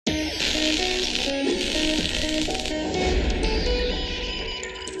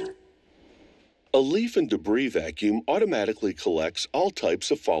A leaf and debris vacuum automatically collects all types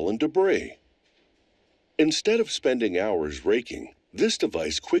of fallen debris. Instead of spending hours raking, this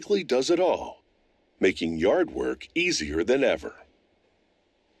device quickly does it all, making yard work easier than ever.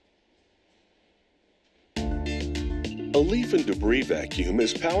 A leaf and debris vacuum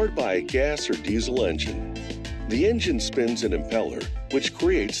is powered by a gas or diesel engine. The engine spins an impeller, which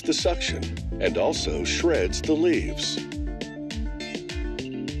creates the suction and also shreds the leaves.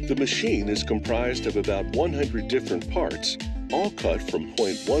 The machine is comprised of about 100 different parts, all cut from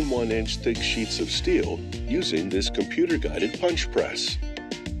 0.11-inch thick sheets of steel using this computer-guided punch press.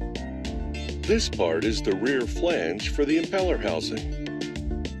 This part is the rear flange for the impeller housing.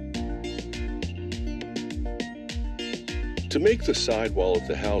 To make the sidewall of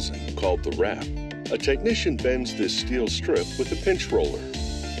the housing, called the wrap, a technician bends this steel strip with a pinch roller.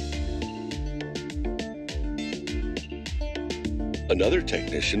 Another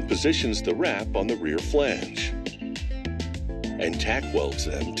technician positions the wrap on the rear flange and tack welds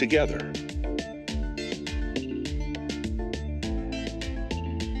them together.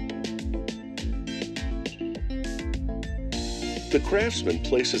 The craftsman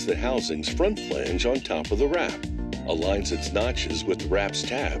places the housing's front flange on top of the wrap, aligns its notches with the wrap's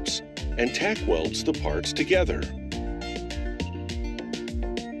tabs, and tack welds the parts together.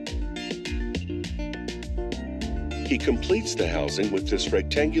 He completes the housing with this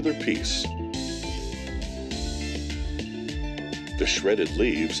rectangular piece. The shredded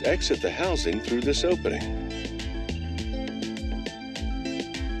leaves exit the housing through this opening.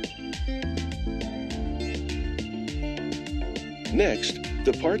 Next,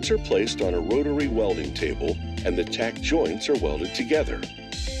 the parts are placed on a rotary welding table and the tack joints are welded together.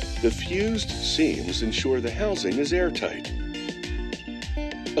 The fused seams ensure the housing is airtight.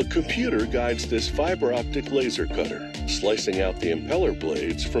 A computer guides this fiber optic laser cutter, slicing out the impeller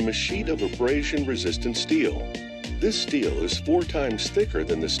blades from a sheet of abrasion-resistant steel. This steel is 4 times thicker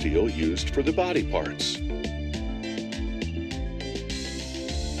than the steel used for the body parts.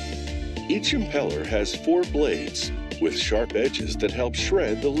 Each impeller has 4 blades with sharp edges that help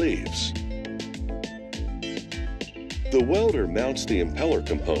shred the leaves. The welder mounts the impeller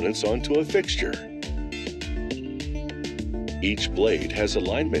components onto a fixture. Each blade has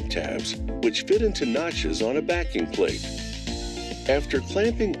alignment tabs, which fit into notches on a backing plate. After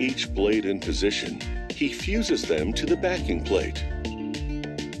clamping each blade in position, he fuses them to the backing plate.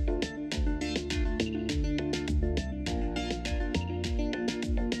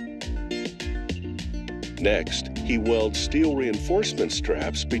 Next, he welds steel reinforcement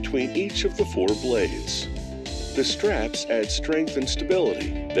straps between each of the 4 blades. The straps add strength and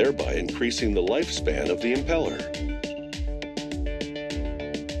stability, thereby increasing the lifespan of the impeller.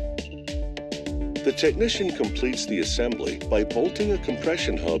 The technician completes the assembly by bolting a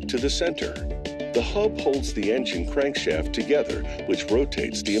compression hub to the center. The hub holds the engine crankshaft together, which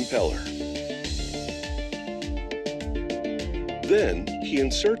rotates the impeller. Then, he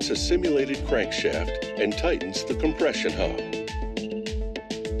inserts a simulated crankshaft and tightens the compression hub.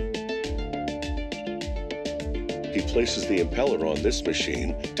 He places the impeller on this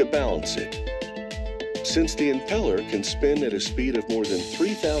machine to balance it. Since the impeller can spin at a speed of more than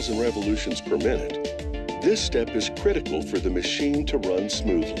 3,000 revolutions per minute, this step is critical for the machine to run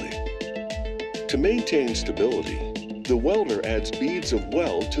smoothly. To maintain stability, the welder adds beads of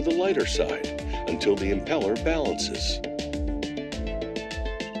weld to the lighter side until the impeller balances.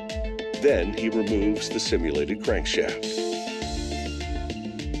 Then he removes the simulated crankshaft.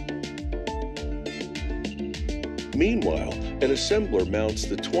 Meanwhile, an assembler mounts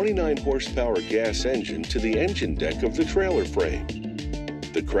the 29 horsepower gas engine to the engine deck of the trailer frame.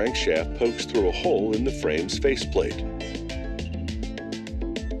 The crankshaft pokes through a hole in the frame's faceplate.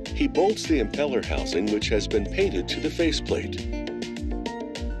 He bolts the impeller housing, which has been painted, to the faceplate.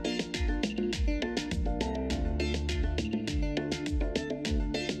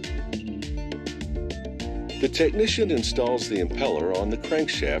 The technician installs the impeller on the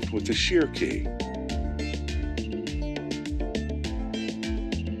crankshaft with the shear key.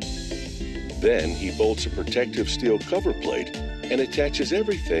 Then he bolts a protective steel cover plate and attaches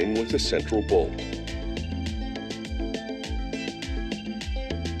everything with a central bolt.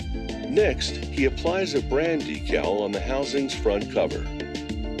 Next, he applies a brand decal on the housing's front cover.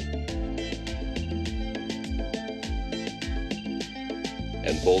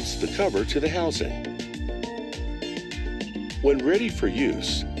 And bolts the cover to the housing. When ready for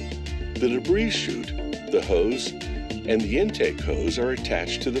use, the debris chute, the hose, and the intake hose are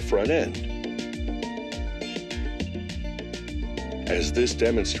attached to the front end. As this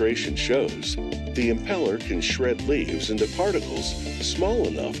demonstration shows, the impeller can shred leaves into particles small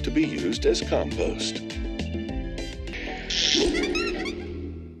enough to be used as compost.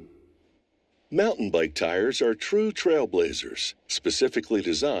 Mountain bike tires are true trailblazers, specifically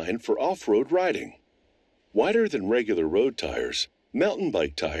designed for off-road riding. Wider than regular road tires, mountain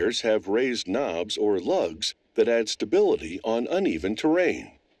bike tires have raised knobs or lugs that add stability on uneven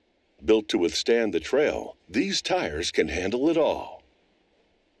terrain. Built to withstand the trail, these tires can handle it all.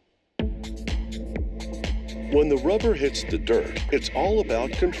 When the rubber hits the dirt, it's all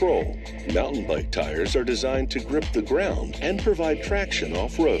about control. Mountain bike tires are designed to grip the ground and provide traction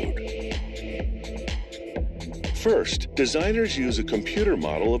off-road. First, designers use a computer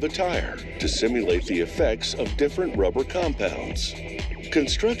model of a tire to simulate the effects of different rubber compounds.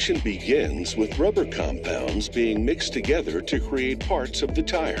 Construction begins with rubber compounds being mixed together to create parts of the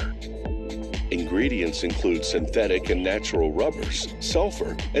tire. Ingredients include synthetic and natural rubbers,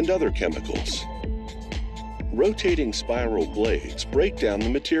 sulfur, and other chemicals. Rotating spiral blades break down the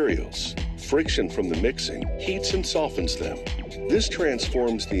materials. Friction from the mixing heats and softens them. This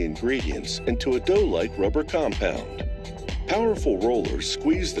transforms the ingredients into a dough-like rubber compound. Powerful rollers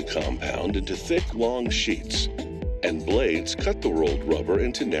squeeze the compound into thick, long sheets, and blades cut the rolled rubber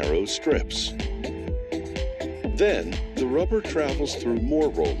into narrow strips. Then, the rubber travels through more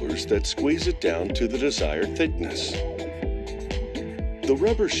rollers that squeeze it down to the desired thickness. The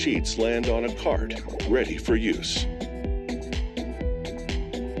rubber sheets land on a cart, ready for use.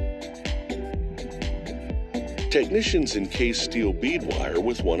 Technicians encase steel bead wire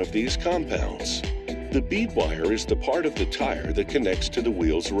with one of these compounds. The bead wire is the part of the tire that connects to the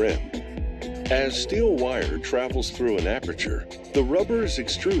wheel's rim. As steel wire travels through an aperture, the rubber is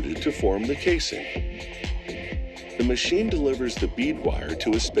extruded to form the casing. The machine delivers the bead wire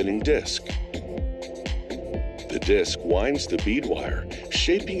to a spinning disc. The disc winds the bead wire,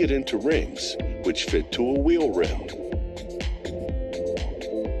 shaping it into rings, which fit to a wheel rim.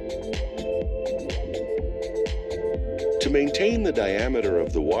 To maintain the diameter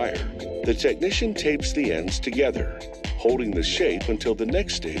of the wire, the technician tapes the ends together, holding the shape until the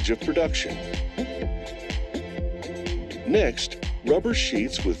next stage of production. Next, rubber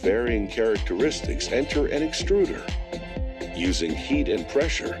sheets with varying characteristics enter an extruder. Using heat and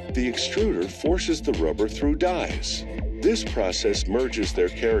pressure, the extruder forces the rubber through dies. This process merges their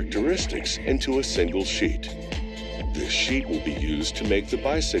characteristics into a single sheet. This sheet will be used to make the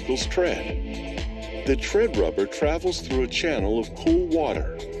bicycle's tread. The tread rubber travels through a channel of cool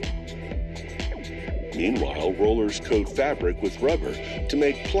water. Meanwhile, rollers coat fabric with rubber to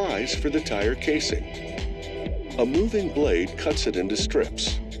make plies for the tire casing. A moving blade cuts it into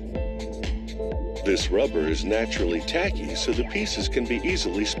strips. This rubber is naturally tacky, so the pieces can be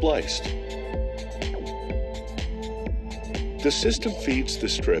easily spliced. The system feeds the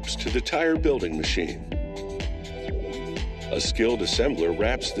strips to the tire building machine. A skilled assembler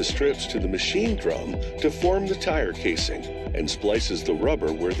wraps the strips to the machine drum to form the tire casing and splices the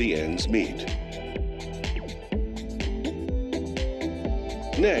rubber where the ends meet.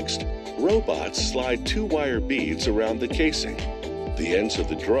 Next, robots slide 2 wire beads around the casing. The ends of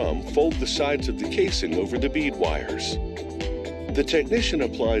the drum fold the sides of the casing over the bead wires. The technician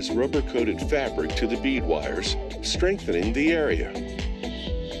applies rubber-coated fabric to the bead wires, strengthening the area.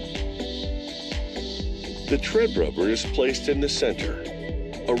 The tread rubber is placed in the center.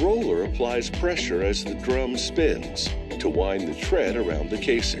 A roller applies pressure as the drum spins to wind the tread around the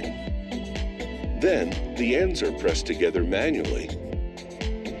casing. Then, the ends are pressed together manually,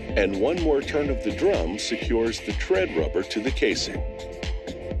 and one more turn of the drum secures the tread rubber to the casing.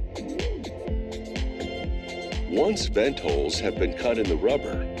 Once vent holes have been cut in the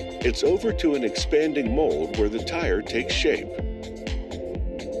rubber, it's over to an expanding mold where the tire takes shape.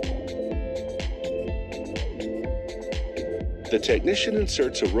 The technician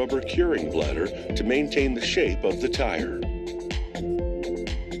inserts a rubber curing bladder to maintain the shape of the tire.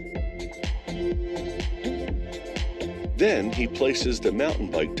 Then he places the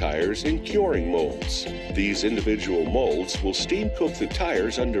mountain bike tires in curing molds. These individual molds will steam cook the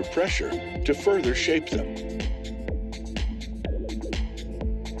tires under pressure to further shape them.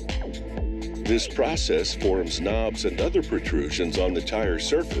 This process forms knobs and other protrusions on the tire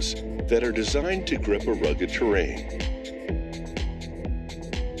surface that are designed to grip a rugged terrain.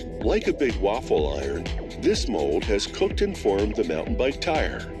 Like a big waffle iron, this mold has cooked and formed the mountain bike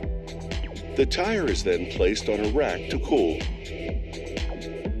tire. The tire is then placed on a rack to cool.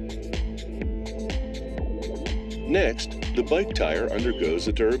 Next, the bike tire undergoes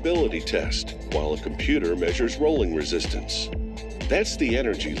a durability test, while a computer measures rolling resistance. That's the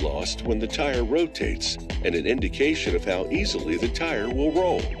energy lost when the tire rotates and an indication of how easily the tire will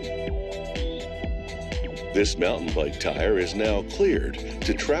roll. This mountain bike tire is now cleared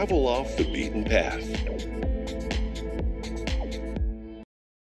to travel off the beaten path.